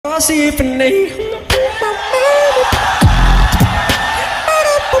Hey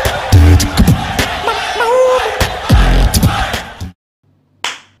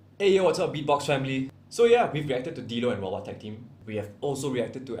yo, what's up Beatbox family? So yeah, we've reacted to Dilo and Wawad tag team. We have also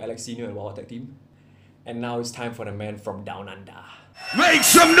reacted to Alexino and Wawad tag team. And now it's time for the man from down under. Make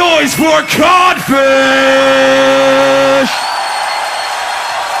some noise for Codfish!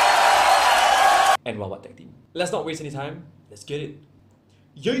 And Wawad tag team. Let's not waste any time. Let's get it.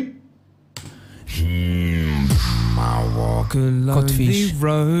 Yay! I walk along Codfish,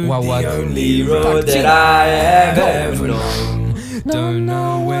 Wawad, the only road that I have ever known. Don't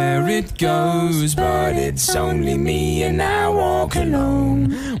know where it goes, but it's only me and I walk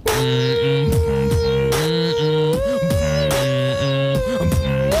alone.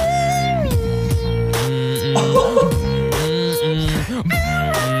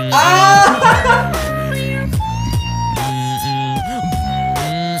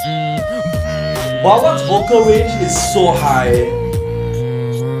 Wawad's vocal range is so high.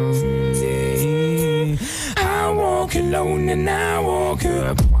 I walk alone and I walk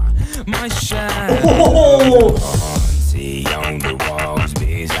up my shadow. See on the walls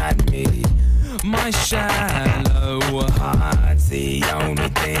beside me. My shallow heart's the only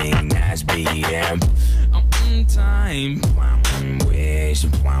thing that's beating time. Wish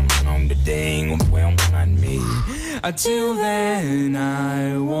on the thing on me. Until then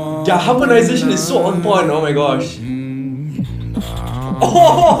I walk. Yeah, harmonization is so on point, oh my gosh.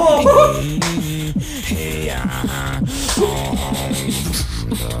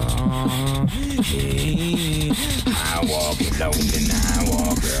 I walk alone and I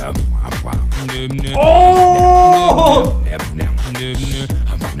walk up.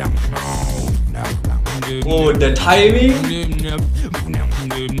 Oh, the timing.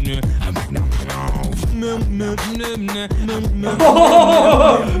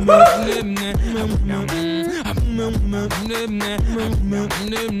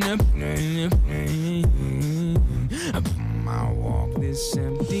 I walk this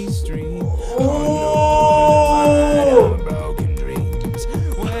empty street. Oh, Broken dreams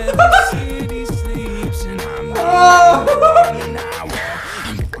where the city sleeps and I'm and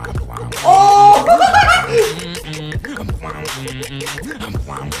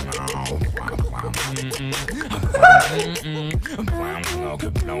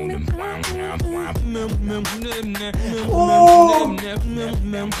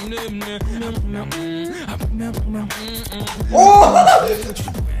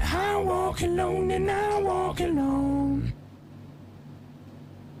I walk alone and I walk alone.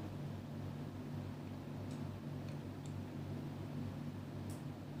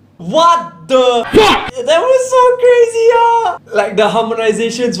 what the fuck? That was so crazy, yeah. Like the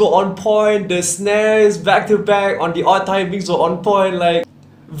harmonizations were on point, the snares back to back on the odd timings were on point. Like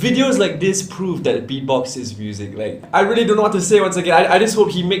videos like this prove that beatbox is music. Like I really don't know what to say once again. I just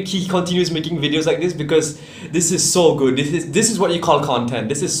hope he continues making videos like this because this is so good. This is what you call content.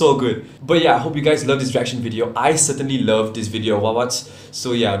 This is so good. But yeah, I hope you guys love this reaction video. I certainly loved this video, Wawad's.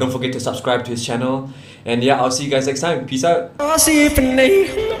 So yeah, don't forget to subscribe to his channel. And yeah, I'll see you guys next time. Peace out.